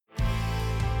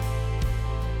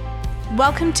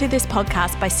Welcome to this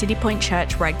podcast by City Point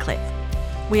Church, Redcliffe.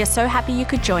 We are so happy you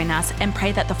could join us and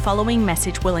pray that the following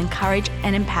message will encourage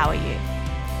and empower you.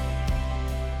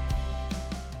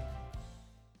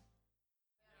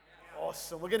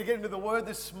 Awesome. We're going to get into the Word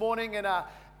this morning, and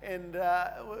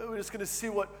we're just going to see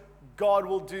what God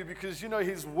will do, because you know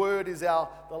His Word is the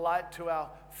light to our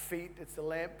feet. It's the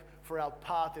lamp for our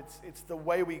path. It's the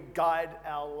way we guide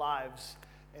our lives.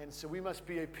 And so we must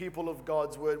be a people of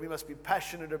God's Word. We must be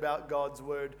passionate about God's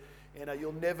Word. And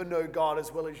you'll never know God as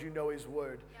well as you know His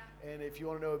Word. Yeah. And if you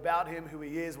want to know about Him, who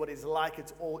He is, what He's like,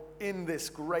 it's all in this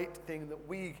great thing that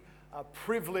we are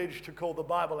privileged to call the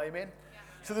Bible. Amen? Yeah.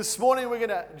 So this morning we're going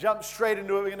to jump straight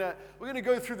into it. We're going to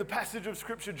go through the passage of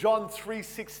Scripture, John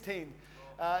 3:16.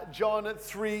 John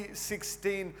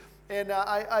 3:16. And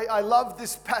I love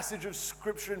this passage of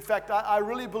Scripture. In fact, I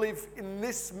really believe in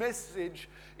this message,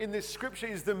 in this Scripture,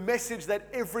 is the message that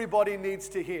everybody needs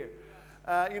to hear.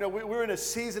 We're in a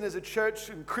season as a church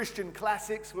in Christian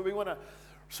classics where we want to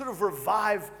sort of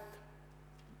revive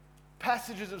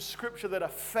passages of Scripture that are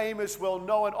famous,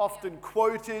 well-known, often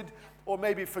quoted, or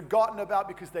maybe forgotten about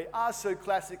because they are so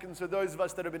classic. And so those of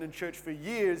us that have been in church for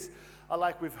years are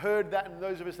like, we've heard that. And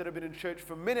those of us that have been in church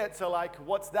for minutes are like,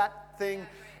 what's that thing?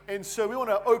 And so we want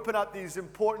to open up these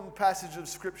important passages of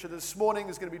Scripture. This morning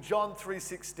is going to be John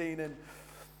 3:16. And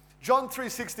John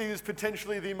 3:16 is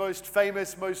potentially the most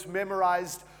famous, most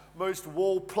memorized, most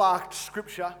wall-plaqued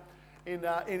Scripture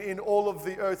in all of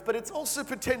the earth. But it's also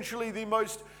potentially the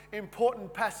most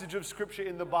important passage of Scripture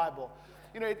in the Bible.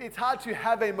 You know, it's hard to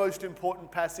have a most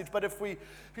important passage, but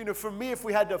for me, if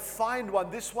we had to find one,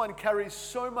 this one carries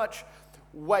so much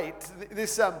weight.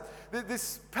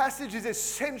 This passage is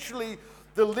essentially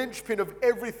the linchpin of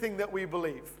everything that we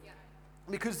believe. Yeah.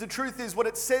 Because the truth is, what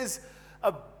it says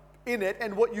in it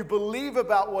and what you believe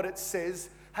about what it says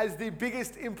has the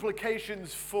biggest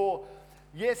implications for,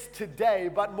 yes, today,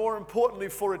 but more importantly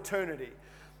for eternity.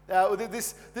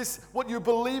 What you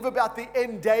believe about the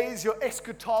end days, your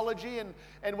eschatology,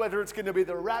 and whether it's going to be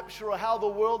the rapture or how the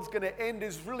world's going to end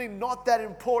is really not that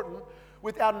important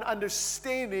without an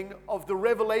understanding of the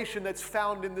revelation that's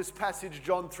found in this passage,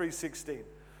 John 3:16.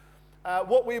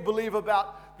 What we believe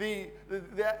about the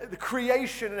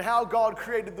creation and how God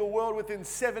created the world within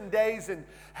 7 days and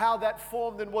how that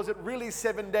formed, and was it really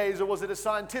 7 days or was it a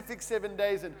scientific 7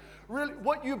 days? And really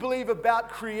what you believe about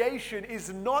creation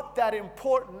is not that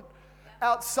important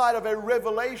outside of a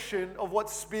revelation of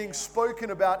what's being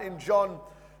spoken about in John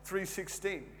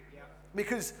 3:16.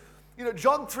 Because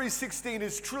John 3:16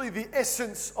 is truly the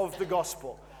essence of the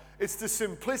gospel. It's the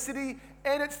simplicity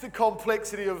and it's the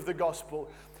complexity of the gospel.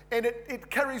 And it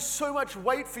carries so much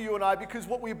weight for you and I, because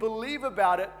what we believe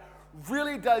about it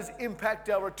really does impact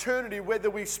our eternity, whether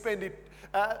we spend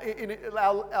our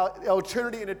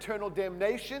eternity in eternal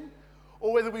damnation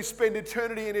or whether we spend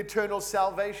eternity in eternal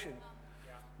salvation.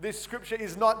 Yeah. This Scripture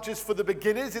is not just for the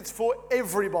beginners, it's for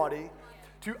everybody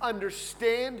to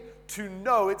understand, to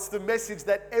know. It's the message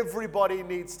that everybody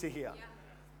needs to hear.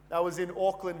 Yeah. I was in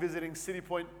Auckland visiting City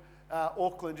Point,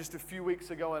 Auckland just a few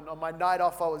weeks ago, and on my night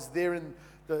off I was there in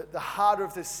the heart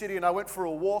of the city, and I went for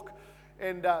a walk,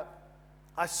 and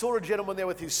I saw a gentleman there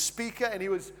with his speaker, and he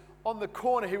was on the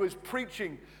corner. He was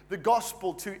preaching the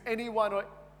gospel to anyone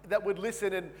that would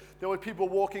listen, and there were people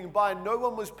walking by, and no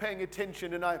one was paying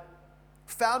attention. And I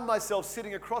found myself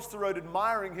sitting across the road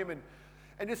admiring him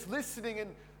and just listening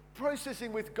and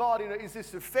processing with God, is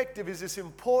this effective? Is this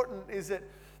important? Is it,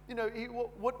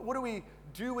 what do we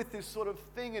do with this sort of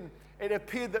thing? And it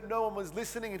appeared that no one was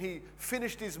listening, and he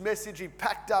finished his message. He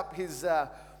packed up his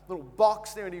little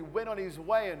box there and he went on his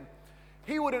way. And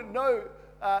he wouldn't know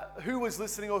who was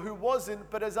listening or who wasn't,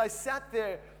 but as I sat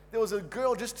there, there was a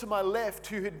girl just to my left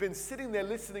who had been sitting there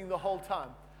listening the whole time.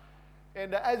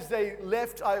 And as they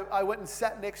left, I went and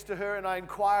sat next to her and I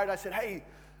inquired. I said, hey,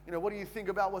 what do you think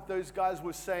about what those guys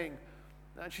were saying?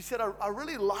 And she said, I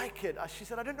really like it. She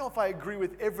said, I don't know if I agree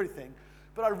with everything,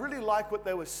 but I really like what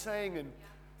they were saying. And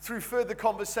through further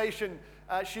conversation,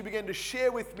 she began to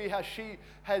share with me how she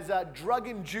has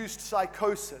drug-induced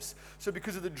psychosis. So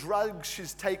because of the drugs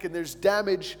she's taken, there's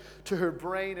damage to her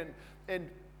brain. And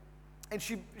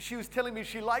she was telling me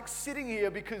she likes sitting here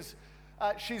because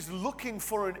she's looking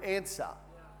for an answer.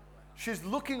 She's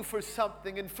looking for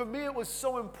something. And for me, it was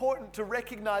so important to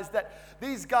recognize that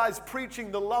these guys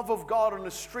preaching the love of God on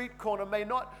a street corner may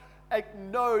not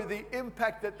know the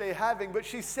impact that they're having. But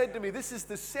she said to me, this is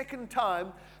the second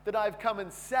time that I've come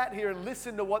and sat here and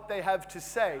listened to what they have to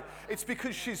say. It's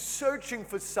because she's searching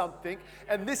for something,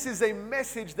 and this is a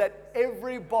message that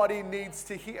everybody needs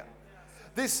to hear.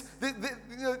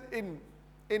 In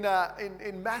In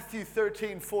Matthew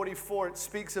 13:44, it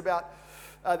speaks about,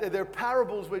 there are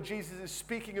parables where Jesus is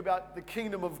speaking about the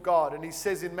kingdom of God. And he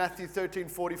says in Matthew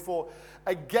 13:44,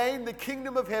 again, the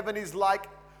kingdom of heaven is like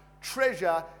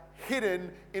treasure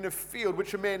hidden in a field,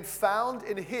 which a man found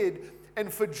and hid.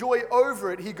 And for joy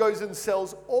over it, he goes and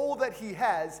sells all that he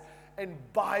has and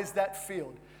buys that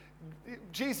field.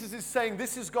 Jesus is saying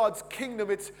this is God's kingdom.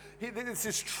 It's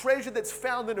this treasure that's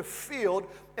found in a field,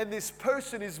 and this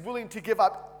person is willing to give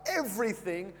up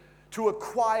everything to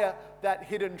acquire that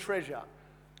hidden treasure.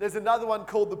 There's another one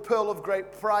called the pearl of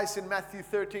great price in Matthew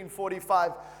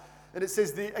 13:45. And it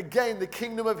says, again, the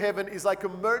kingdom of heaven is like a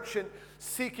merchant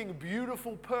seeking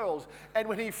beautiful pearls. And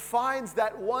when he finds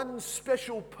that one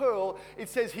special pearl, it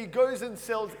says he goes and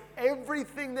sells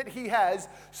everything that he has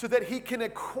so that he can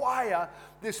acquire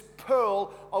this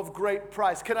pearl of great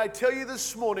price. Can I tell you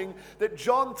this morning that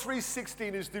John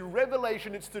 3:16 is the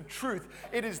revelation, it's the truth.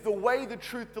 It is the way, the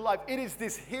truth, the life. It is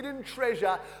this hidden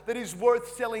treasure that is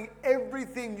worth selling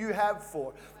everything you have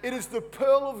for. It is the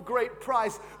pearl of great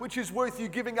price, which is worth you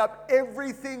giving up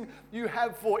everything you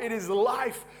have for. It is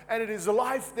life, and it is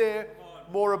life there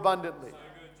more abundantly.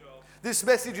 This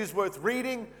message is worth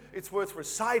reading, it's worth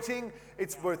reciting,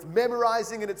 it's worth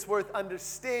memorizing, and it's worth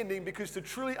understanding, because to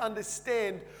truly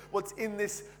understand what's in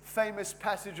this famous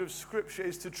passage of Scripture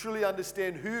is to truly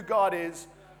understand who God is,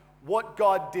 what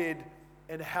God did,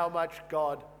 and how much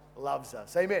God loves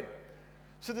us. Amen.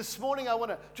 So this morning I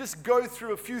want to just go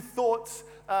through a few thoughts.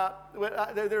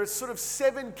 There are sort of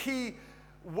 7 key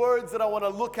words that I want to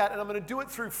look at, and I'm going to do it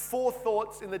through 4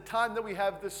 thoughts in the time that we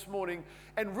have this morning,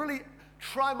 and really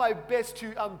try my best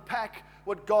to unpack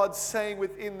what God's saying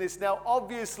within this. Now,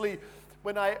 obviously,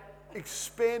 when I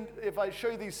expand, if I show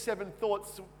you these 7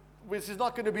 thoughts, this is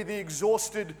not going to be the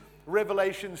exhausted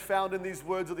revelations found in these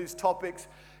words or these topics.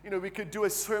 You know, we could do a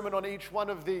sermon on each one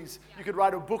of these. You could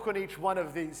write a book on each one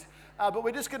of these. But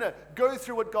we're just going to go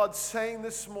through what God's saying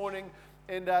this morning,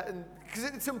 and because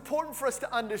it's important for us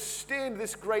to understand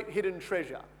this great hidden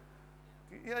treasure.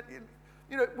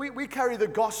 You know, we carry the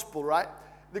gospel, right?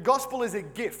 The gospel is a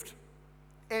gift.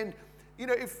 And, you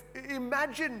know,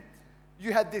 imagine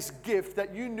you had this gift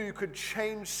that you knew could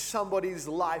change somebody's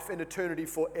life and eternity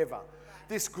forever.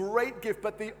 This great gift,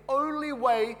 but the only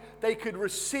way they could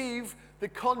receive the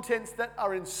contents that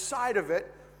are inside of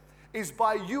it is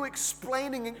by you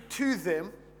explaining to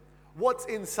them what's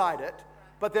inside it,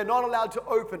 but they're not allowed to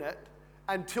open it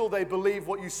until they believe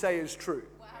what you say is true.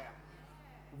 Wow.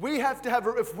 We have to have,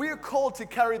 if we're called to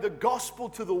carry the gospel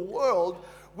to the world,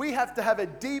 we have to have a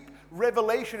deep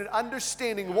revelation and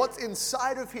understanding what's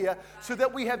inside of here, so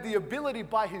that we have the ability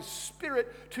by His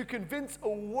Spirit to convince a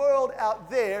world out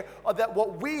there that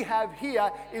what we have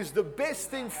here is the best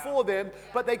thing for them,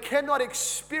 but they cannot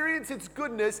experience its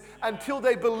goodness until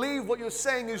they believe what you're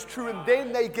saying is true, and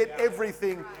then they get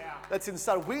everything that's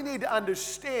inside. We need to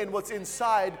understand what's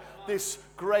inside this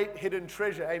great hidden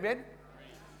treasure. Amen?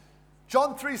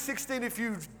 John 3:16, if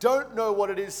you don't know what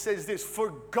it is, says this: for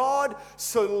God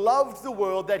so loved the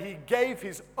world that He gave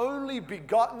His only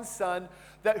begotten Son,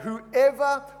 that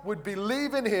whoever would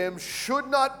believe in Him should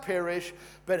not perish,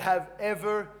 but have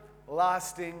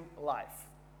everlasting life.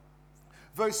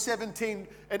 Verse 17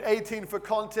 and 18 for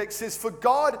context says, for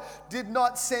God did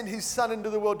not send His Son into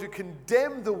the world to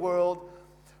condemn the world,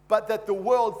 but that the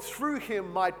world through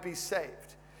Him might be saved.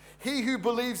 He who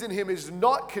believes in Him is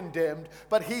not condemned,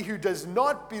 but he who does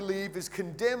not believe is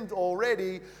condemned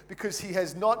already, because he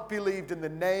has not believed in the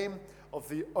name of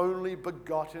the only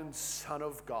begotten Son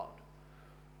of God.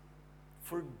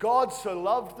 For God so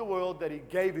loved the world that He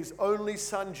gave His only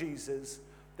Son, Jesus,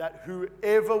 that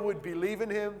whoever would believe in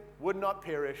Him would not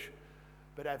perish,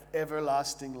 but have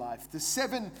everlasting life. The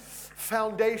 7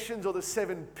 foundations, or the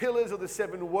 7 pillars, or the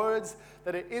 7 words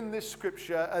that are in this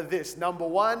scripture are this. Number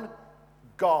 1,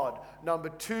 God. Number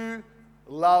 2,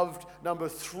 loved. Number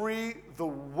 3, the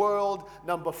world.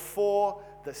 Number 4,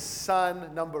 the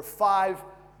Son. Number 5,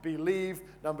 believe.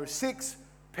 Number 6,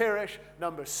 perish.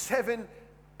 Number 7,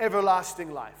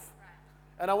 everlasting life.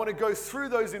 And I want to go through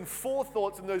those in 4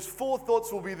 thoughts, and those 4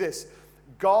 thoughts will be this: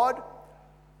 God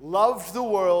loved the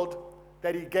world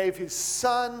that He gave His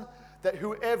Son, that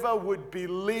whoever would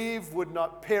believe would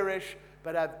not perish,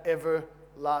 but have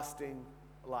everlasting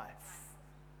life.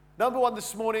 Number 1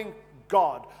 this morning,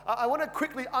 God. I want to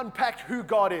quickly unpack who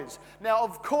God is. Now,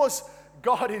 of course,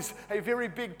 God is a very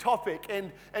big topic,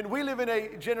 and we live in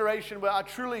a generation where I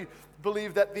truly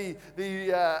believe that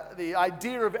the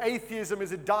idea of atheism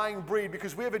is a dying breed,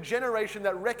 because we have a generation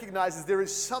that recognizes there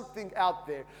is something out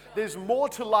there. There's more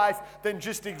to life than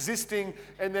just existing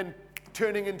and then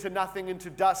turning into nothing, into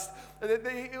dust.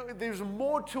 There's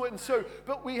more to it. And so,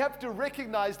 but we have to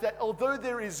recognize that although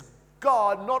there is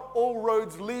God, not all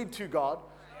roads lead to God.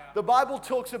 The Bible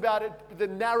talks about it the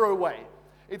narrow way.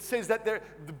 It says that the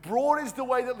broad is the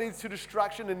way that leads to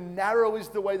destruction and narrow is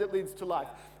the way that leads to life.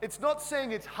 It's not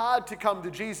saying it's hard to come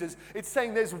to Jesus. It's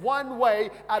saying there's one way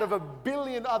out of a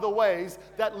billion other ways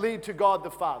that lead to God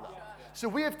the Father. So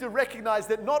we have to recognize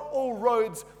that not all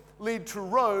roads lead to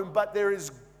Rome, but there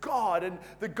is God. And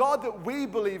the God that we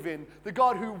believe in, the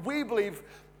God who we believe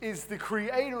is the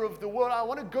creator of the world. I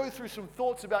want to go through some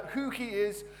thoughts about who he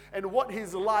is and what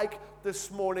he's like this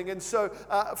morning. And so,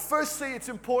 firstly, it's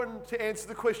important to answer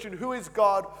the question, who is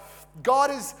God?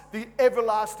 God is the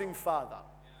everlasting Father.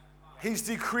 He's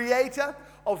the creator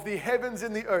of the heavens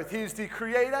and the earth. He is the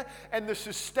creator and the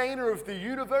sustainer of the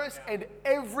universe and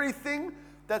everything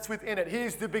that's within it. He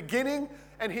is the beginning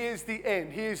and he is the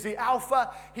end. He is the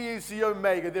Alpha, he is the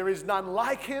Omega. There is none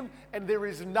like him and there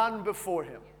is none before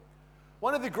him.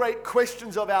 One of the great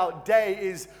questions of our day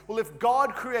is, well, if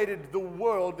God created the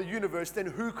world, the universe, then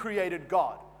who created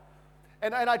God?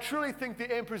 And I truly think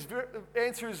the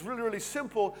answer is really, really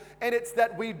simple, and it's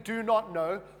that we do not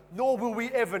know, nor will we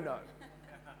ever know.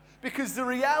 Because the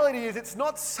reality is it's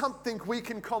not something we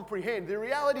can comprehend. The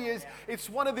reality is it's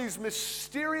one of these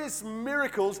mysterious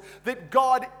miracles that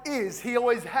God is. He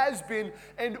always has been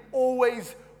and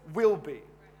always will be.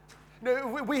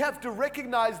 We have to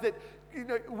recognize that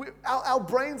our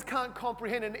brains can't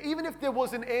comprehend. And even if there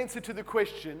was an answer to the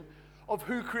question of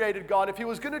who created God, if he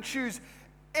was going to choose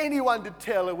anyone to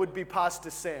tell, it would be Pastor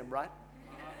Sam, right?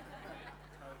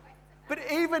 But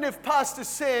even if Pastor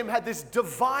Sam had this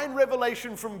divine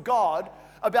revelation from God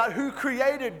about who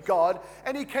created God,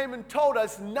 and he came and told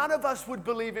us, none of us would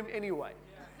believe him anyway.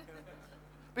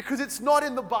 Because it's not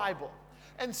in the Bible.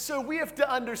 And so we have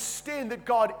to understand that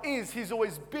God is, he's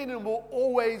always been and will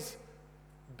always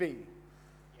be.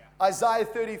 Isaiah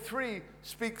 33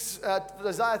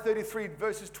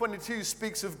 verses 22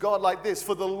 speaks of God like this: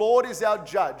 for the Lord is our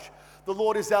judge, the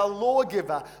Lord is our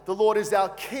lawgiver, the Lord is our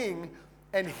king,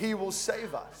 and he will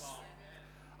save us.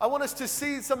 I want us to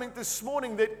see something this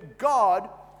morning, that God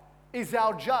is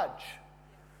our judge.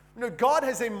 God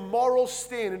has a moral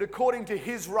standard according to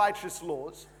his righteous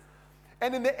laws.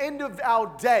 And in the end of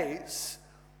our days,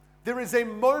 there is a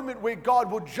moment where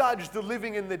God will judge the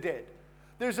living and the dead.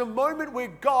 There's a moment where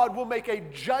God will make a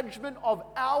judgment of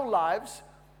our lives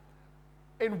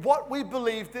and what we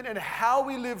believed in and how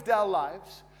we lived our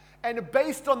lives. And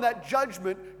based on that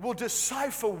judgment, we'll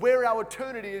decipher where our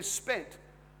eternity is spent.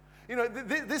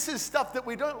 This is stuff that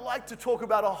we don't like to talk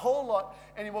about a whole lot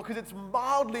anymore because it's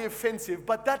mildly offensive,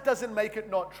 but that doesn't make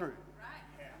it not true.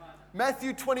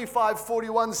 Matthew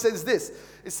 25:41 says this.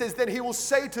 It says, then he will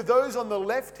say to those on the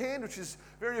left hand, which is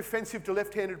very offensive to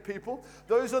left-handed people,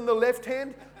 those on the left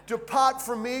hand, depart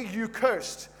from me, you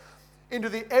cursed, into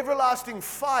the everlasting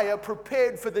fire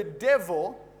prepared for the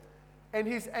devil and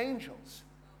his angels.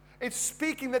 It's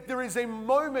speaking that there is a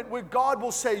moment where God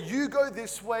will say, you go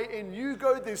this way and you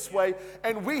go this way,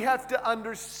 and we have to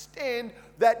understand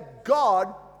that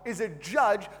God is a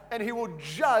judge, and he will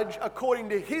judge according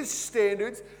to his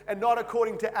standards and not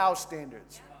according to our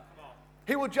standards.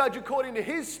 He will judge according to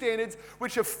his standards,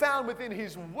 which are found within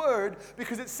his word,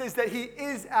 because it says that he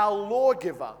is our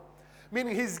lawgiver,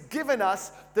 meaning he's given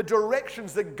us the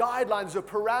directions, the guidelines, the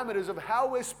parameters of how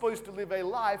we're supposed to live a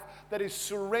life that is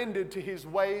surrendered to his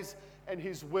ways and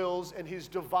his wills and his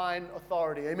divine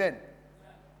authority. Amen.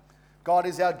 God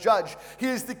is our judge. He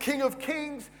is the King of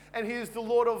Kings and he is the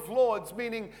Lord of Lords,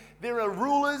 meaning there are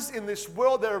rulers in this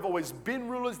world. There have always been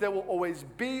rulers. There will always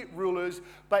be rulers.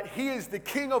 But he is the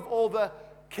King of all the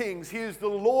kings. He is the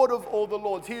Lord of all the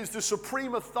lords. He is the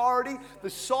supreme authority, the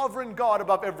sovereign God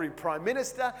above every prime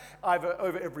minister,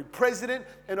 over every president,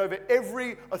 and over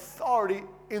every authority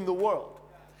in the world.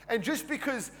 And just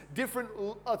because different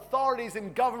authorities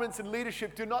and governments and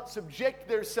leadership do not subject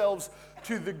themselves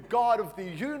to the God of the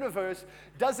universe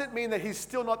doesn't mean that he's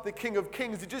still not the King of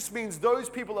Kings. It just means those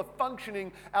people are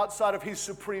functioning outside of his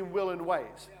supreme will and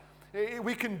ways.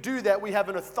 We can do that. We have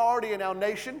an authority in our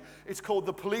nation. It's called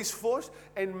the police force.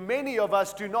 And many of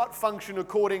us do not function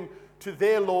according to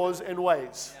their laws and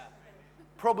ways.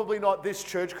 Probably not this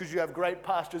church because you have great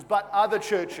pastors, but other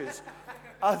churches,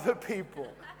 other people.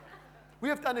 We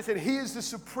have to understand he is the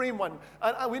supreme one.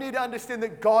 And we need to understand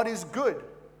that God is good.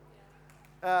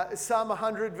 Psalm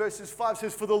 100 verses 5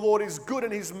 says, for the Lord is good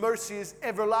and his mercy is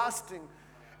everlasting,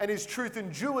 and his truth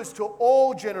endures to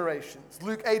all generations.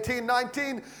 Luke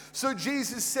 18:19, so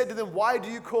Jesus said to them, why do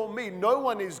you call me? No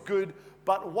one is good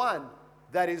but one,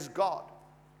 that is God.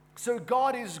 So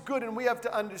God is good, and we have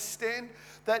to understand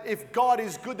that if God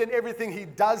is good, then everything He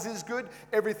does is good,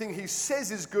 everything He says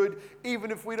is good.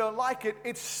 Even if we don't like it,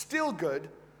 it's still good.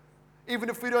 Even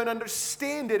if we don't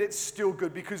understand it, it's still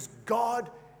good, because God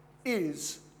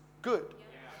is good.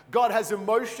 God has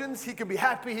emotions. He can be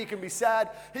happy, He can be sad,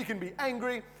 He can be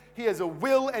angry. He has a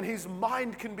will, and His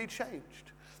mind can be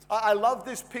changed. I love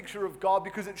this picture of God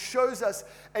because it shows us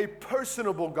a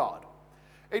personable God.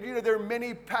 And, there are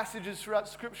many passages throughout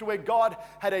Scripture where God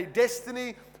had a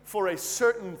destiny for a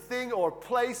certain thing or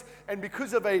place, and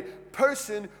because of a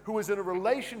person who was in a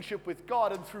relationship with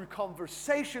God and through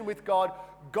conversation with God,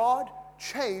 God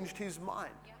changed his mind.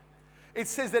 It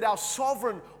says that our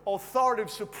sovereign,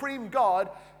 authoritative, supreme God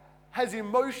has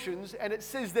emotions, and it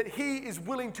says that He is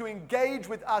willing to engage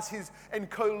with us and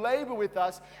co-labor with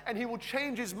us, and He will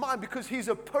change His mind because He's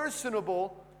a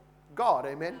personable God.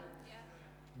 Amen?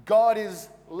 God is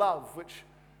love, which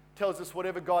tells us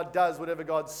whatever God does, whatever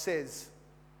God says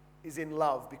is in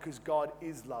love, because God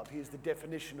is love. He is the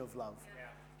definition of love.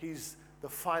 He's the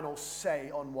final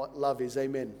say on what love is.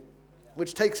 Amen.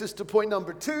 Which takes us to point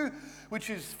number 2, which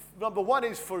is, number 1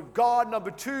 is for God.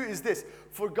 Number 2 is this: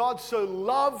 for God so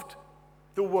loved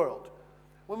the world.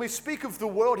 When we speak of the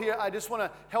world here, I just want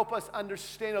to help us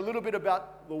understand a little bit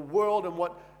about the world and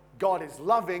what God is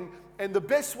loving. And the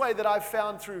best way that I've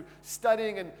found through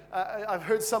studying, and I've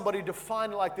heard somebody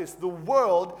define it like this: the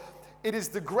world, it is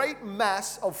the great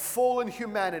mass of fallen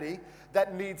humanity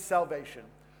that needs salvation.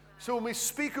 So when we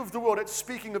speak of the world, it's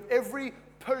speaking of every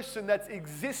person that's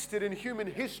existed in human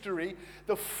history,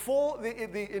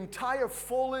 the entire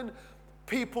fallen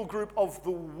people group of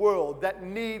the world that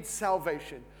needs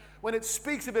salvation. When it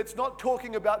speaks of it, it's not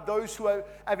talking about those who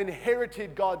have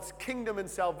inherited God's kingdom and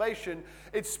salvation.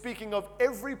 It's speaking of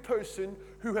every person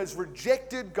who has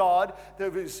rejected God,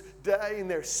 that is in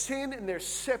their sin, and they're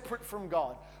separate from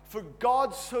God. For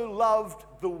God so loved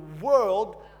the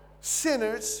world,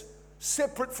 sinners,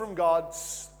 separate from God,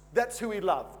 that's who He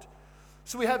loved.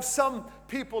 So we have some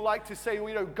people like to say,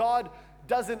 God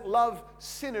doesn't love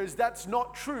sinners. That's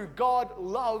not true. God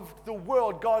loved the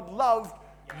world. God loved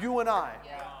you and I.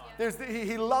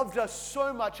 He loved us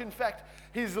so much. In fact,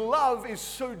 His love is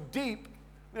so deep.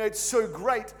 It's so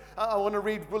great. I want to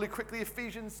read really quickly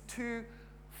Ephesians 2,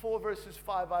 4 verses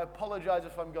 5. I apologize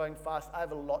if I'm going fast. I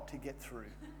have a lot to get through.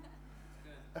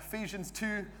 Ephesians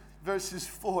 2 verses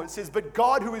 4. It says, "But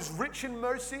God, who is rich in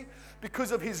mercy,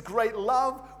 because of His great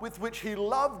love with which He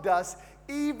loved us,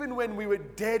 even when we were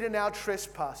dead in our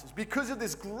trespasses." Because of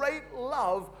this great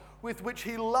love with which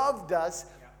He loved us,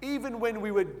 even when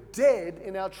we were dead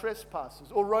in our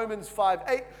trespasses. Or Romans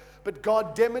 5:8, "But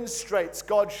God demonstrates,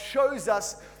 God shows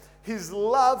us His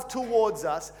love towards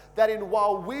us, that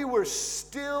while we were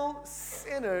still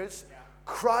sinners,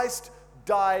 Christ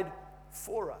died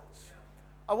for us."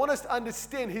 I want us to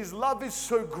understand His love is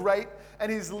so great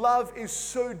and His love is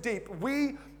so deep.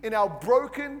 We, in our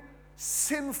broken,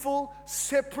 sinful,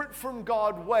 separate from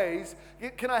God ways,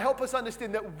 can I help us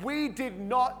understand that we did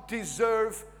not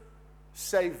deserve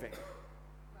saving?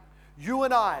 You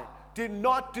and I did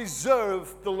not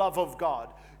deserve the love of God.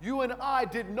 You and I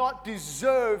did not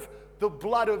deserve the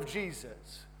blood of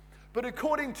Jesus. But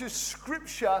according to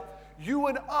Scripture, you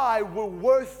and I were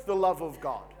worth the love of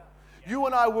God. You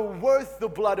and I were worth the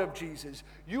blood of Jesus.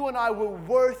 You and I were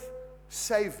worth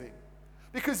saving.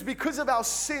 Because of our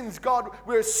sins,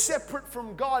 we're separate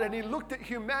from God, and He looked at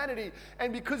humanity,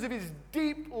 and because of His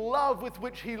deep love with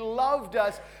which He loved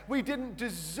us, we didn't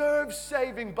deserve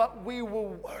saving, but we were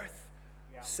worth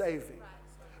saving.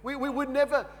 We would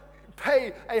never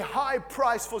pay a high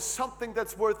price for something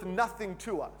that's worth nothing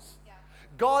to us.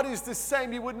 God is the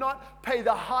same. He would not pay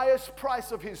the highest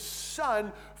price of His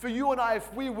Son for you and I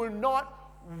if we were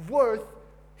not worth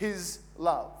His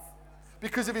love.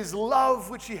 Because of His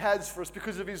love which He has for us,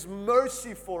 because of His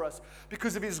mercy for us,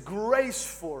 because of His grace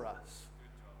for us.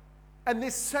 And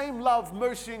this same love,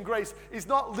 mercy, and grace is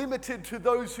not limited to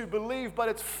those who believe, but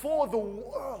it's for the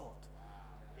world.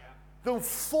 The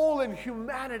fallen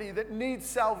humanity that needs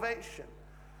salvation.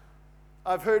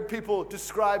 I've heard people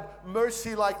describe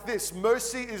mercy like this: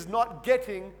 mercy is not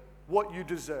getting what you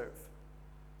deserve.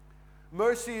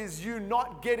 Mercy is you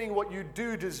not getting what you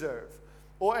do deserve.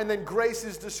 And then grace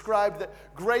is described that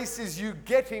grace is you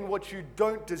getting what you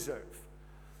don't deserve.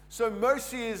 So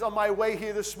mercy is, on my way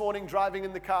here this morning, driving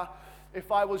in the car,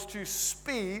 if I was to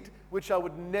speed, which I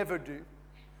would never do,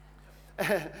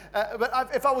 but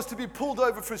if I was to be pulled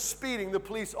over for speeding, the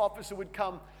police officer would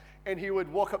come and he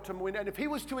would walk up to my window. And if he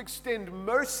was to extend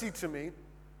mercy to me,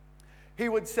 he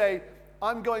would say,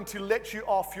 "I'm going to let you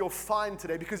off your fine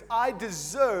today because I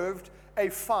deserved a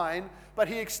fine, but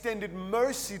he extended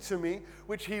mercy to me,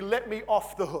 which he let me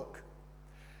off the hook.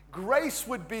 Grace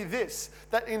would be this,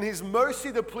 that in his mercy,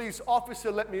 the police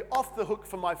officer let me off the hook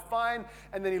for my fine,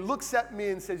 and then he looks at me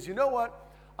and says, you know what?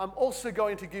 I'm also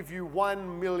going to give you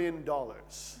 $1 million.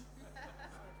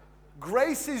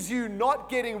 Grace is you not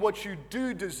getting what you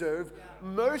do deserve.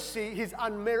 Mercy,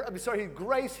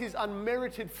 grace, his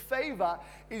unmerited favor,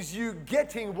 is you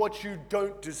getting what you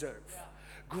don't deserve.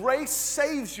 Grace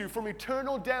saves you from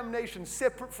eternal damnation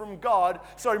separate from God.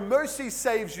 Mercy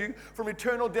saves you from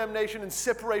eternal damnation and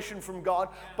separation from God.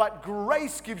 But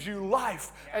grace gives you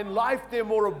life, and life there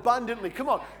more abundantly. Come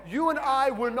on, you and I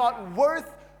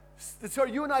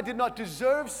did not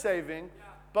deserve saving,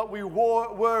 but we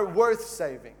were worth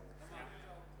saving.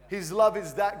 His love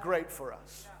is that great for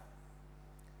us,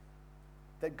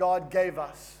 that God gave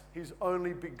us his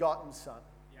only begotten Son.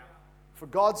 For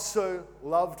God so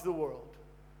loved the world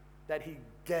that he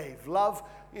gave. Love,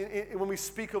 when we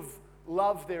speak of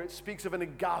love there, it speaks of an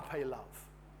agape love.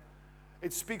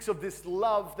 It speaks of this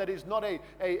love that is not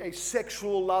a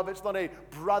sexual love. It's not a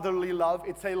brotherly love.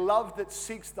 It's a love that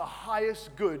seeks the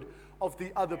highest good of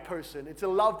the other person. It's a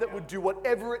love that would do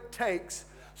whatever it takes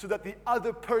so that the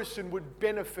other person would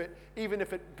benefit, even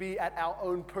if it be at our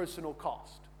own personal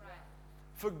cost. Right.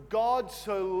 For God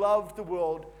so loved the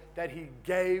world that he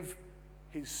gave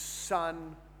his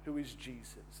Son, who is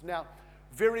Jesus. Now,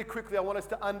 very quickly, I want us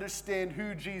to understand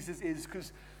who Jesus is,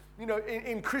 because,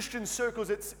 in Christian circles,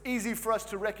 it's easy for us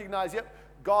to recognize,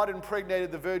 God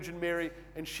impregnated the Virgin Mary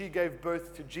and she gave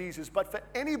birth to Jesus. But for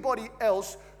anybody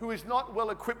else who is not well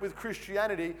equipped with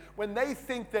Christianity, when they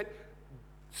think that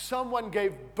someone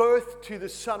gave birth to the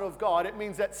Son of God, it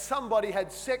means that somebody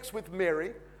had sex with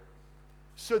Mary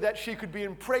so that she could be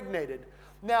impregnated.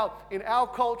 Now, in our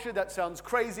culture, that sounds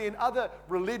crazy. In other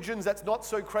religions, that's not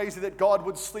so crazy that God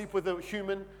would sleep with a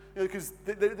human, because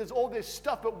there's all this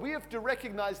stuff. But we have to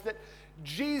recognize that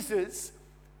Jesus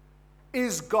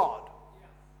is God.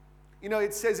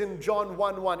 It says in John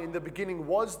 1:1, in the beginning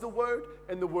was the Word,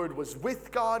 and the Word was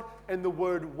with God, and the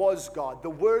Word was God. The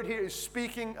Word here is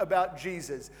speaking about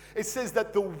Jesus. It says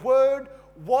that the Word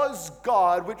was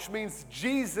God, which means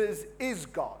Jesus is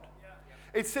God.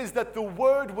 It says that the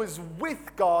Word was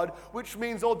with God, which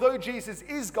means although Jesus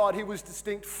is God, he was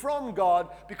distinct from God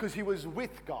because he was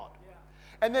with God.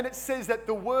 And then it says that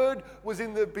the Word was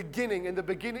in the beginning. In the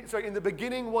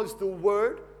beginning was the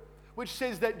Word, which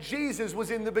says that Jesus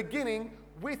was in the beginning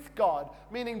with God,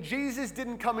 meaning Jesus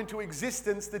didn't come into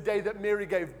existence the day that Mary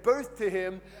gave birth to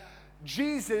him.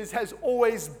 Jesus has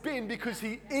always been, because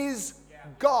he is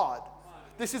God.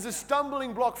 This is a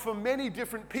stumbling block for many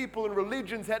different people and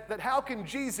religions, that how can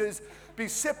Jesus be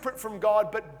separate from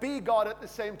God but be God at the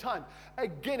same time?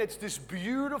 Again, it's this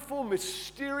beautiful,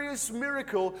 mysterious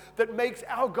miracle that makes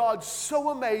our God so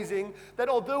amazing that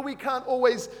although we can't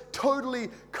always totally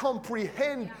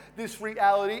comprehend this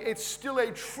reality, it's still a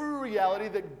true reality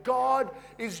that God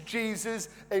is Jesus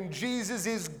and Jesus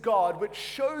is God, which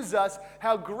shows us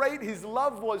how great his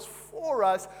love was for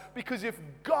us, because if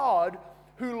God,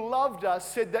 who loved us,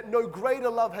 said that no greater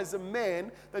love has a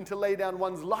man than to lay down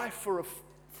one's life for a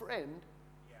friend,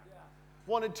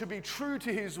 wanted to be true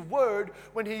to his word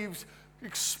when he's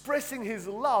expressing his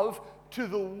love to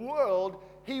the world,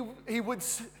 he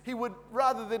would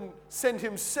rather than send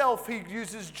himself, he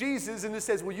uses Jesus and it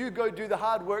says, well, you go do the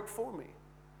hard work for me.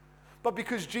 But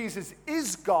because Jesus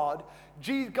is God,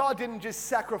 God didn't just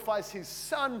sacrifice his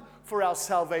Son for our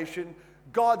salvation,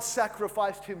 God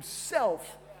sacrificed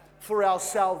himself for our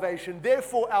salvation,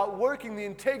 therefore outworking the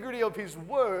integrity of his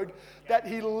word, that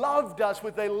he loved us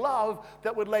with a love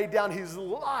that would lay down his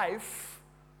life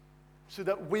so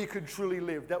that we could truly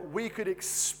live, that we could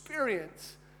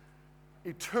experience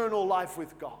eternal life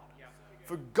with God.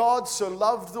 For God so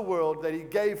loved the world that he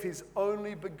gave his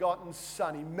only begotten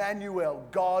Son, Emmanuel,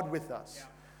 God with us,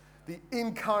 the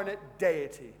incarnate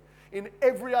deity. In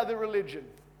every other religion,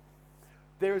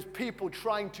 there is people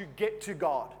trying to get to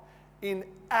God. In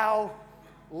our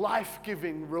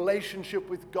life-giving relationship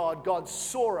with God, God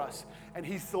saw us and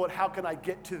he thought, how can I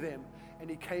get to them? And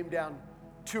he came down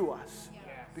to us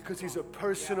because he's a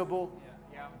personable,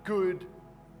 good,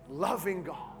 loving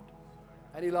God.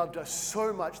 And he loved us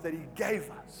so much that he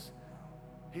gave us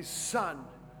his Son,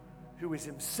 who is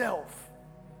himself,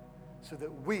 so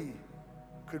that we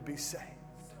could be saved.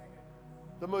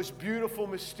 The most beautiful,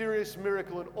 mysterious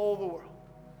miracle in all the world,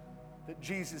 that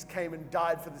Jesus came and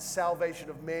died for the salvation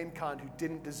of mankind who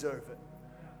didn't deserve it,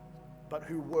 but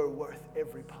who were worth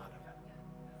every part of it.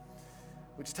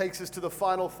 Which takes us to the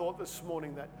final thought this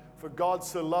morning, that for God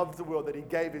so loved the world that he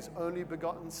gave his only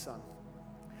begotten Son,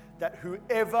 that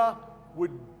whoever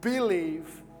would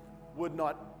believe would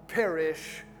not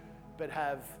perish, but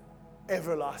have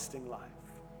everlasting life.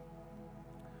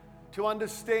 To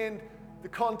understand the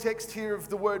context here of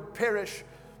the word perish,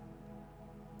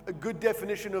 a good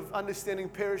definition of understanding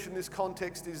perish in this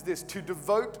context is this: to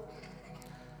devote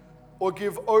or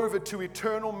give over to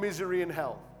eternal misery in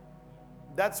hell.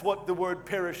 That's what the word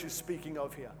perish is speaking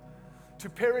of here. To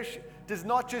perish does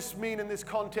not just mean in this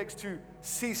context to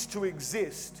cease to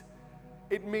exist.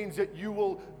 It means that you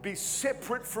will be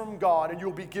separate from God and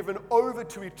you'll be given over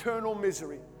to eternal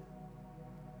misery.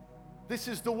 This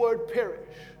is the word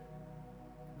perish.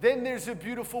 Then there's a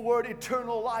beautiful word,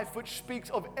 eternal life, which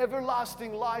speaks of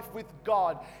everlasting life with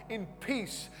God, in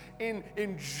peace, in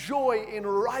joy, in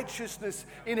righteousness,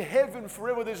 in heaven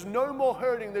forever. There's no more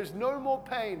hurting, there's no more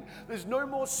pain, there's no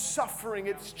more suffering.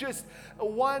 It's just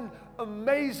one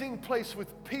amazing place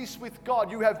with peace with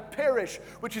God. You have perish,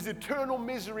 which is eternal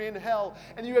misery in hell,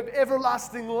 and you have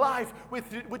everlasting life,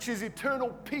 which is eternal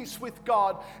peace with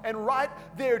God. And right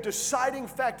there, deciding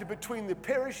factor between the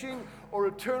perishing or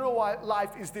eternal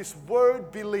life is this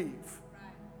word believe.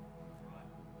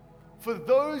 For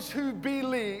those who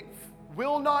believe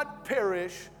will not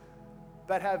perish,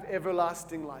 but have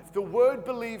everlasting life. The word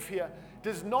believe here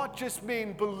does not just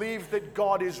mean believe that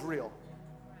God is real.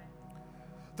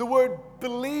 The word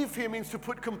believe here means to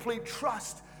put complete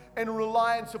trust and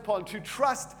reliance upon, to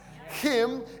trust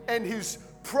Him and His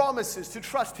promises, to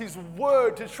trust His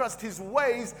word, to trust His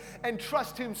ways, and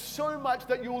trust Him so much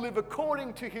that you will live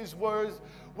according to His words,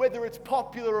 whether it's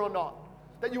popular or not.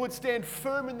 That you would stand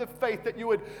firm in the faith, that you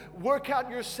would work out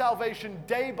your salvation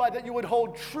day by day, that you would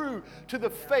hold true to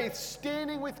the faith,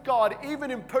 standing with God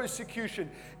even in persecution,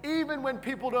 even when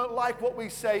people don't like what we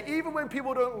say, even when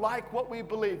people don't like what we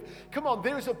believe. Come on,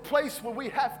 there's a place where we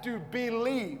have to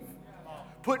believe,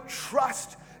 put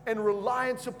trust and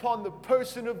reliance upon the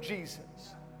person of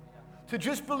Jesus. To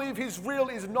just believe He's real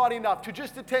is not enough. To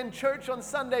just attend church on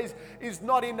Sundays is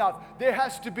not enough. There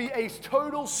has to be a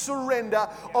total surrender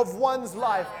of one's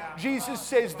life. Jesus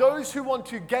says those who want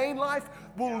to gain life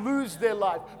will lose their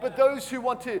life, but those who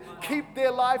want to keep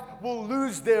their life will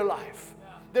lose their life.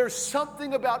 There's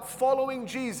something about following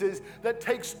Jesus that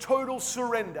takes total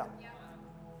surrender.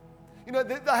 You know,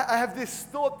 I have this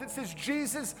thought that says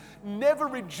Jesus never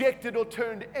rejected or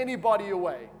turned anybody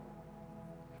away,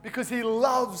 because He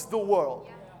loves the world.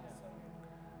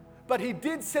 But He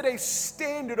did set a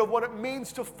standard of what it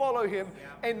means to follow Him,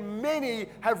 and many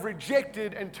have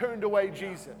rejected and turned away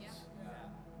Jesus.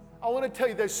 I want to tell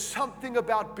you, there's something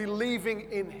about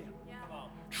believing in Him,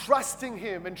 trusting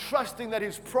Him, and trusting that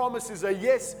His promises are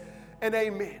yes and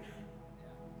amen.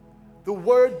 The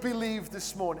word believe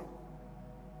this morning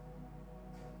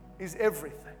is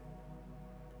everything.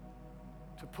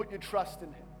 To put your trust in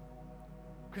Him.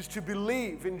 Because to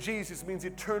believe in Jesus means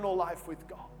eternal life with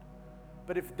God.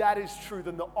 But if that is true,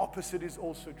 then the opposite is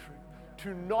also true.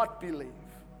 To not believe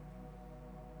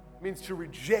means to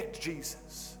reject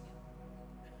Jesus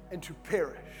and to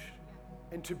perish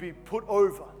and to be put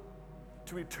over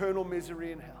to eternal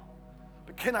misery in hell.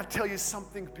 But can I tell you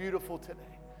something beautiful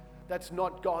today? That's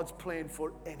not God's plan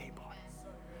for anybody.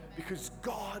 Because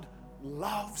God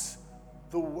loves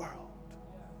the world.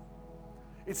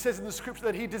 It says in the scripture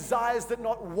that He desires that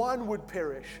not one would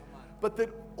perish, but that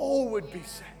all would be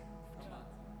saved.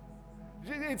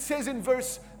 It says in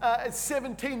verse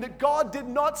 17 that God did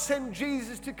not send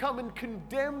Jesus to come and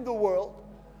condemn the world,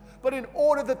 but in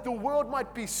order that the world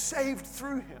might be saved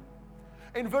through Him.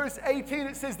 In verse 18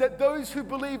 it says that those who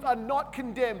believe are not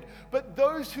condemned, but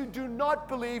those who do not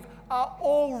believe are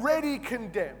already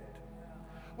condemned.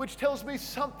 Which tells me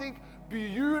something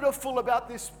beautiful about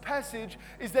this passage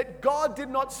is that God did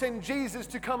not send Jesus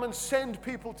to come and send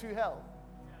people to hell.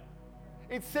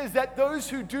 It says that those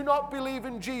who do not believe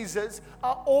in Jesus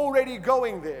are already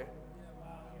going there.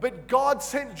 But God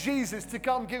sent Jesus to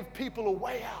come give people a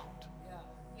way out.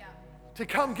 To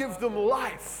come give them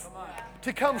life.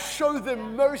 To come show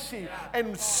them mercy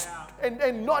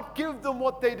and not give them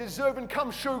what they deserve, and come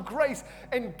show grace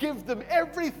and give them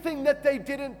everything that they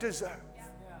didn't deserve.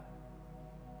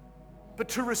 But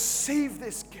to receive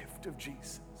this gift of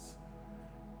Jesus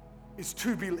is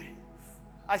to believe.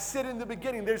 I said in the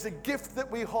beginning, there's a gift that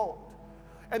we hold.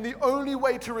 And the only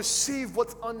way to receive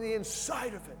what's on the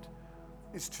inside of it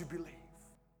is to believe.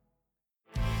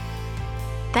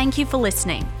 Thank you for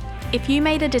listening. If you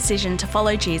made a decision to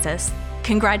follow Jesus,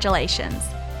 congratulations.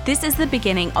 This is the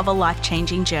beginning of a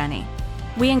life-changing journey.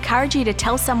 We encourage you to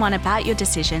tell someone about your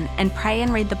decision and pray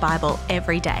and read the Bible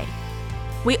every day.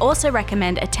 We also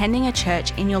recommend attending a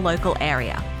church in your local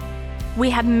area.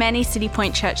 We have many City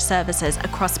Point Church services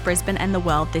across Brisbane and the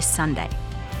world this Sunday.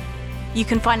 You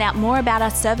can find out more about our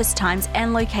service times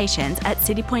and locations at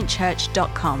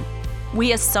citypointchurch.com.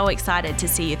 We are so excited to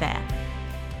see you there.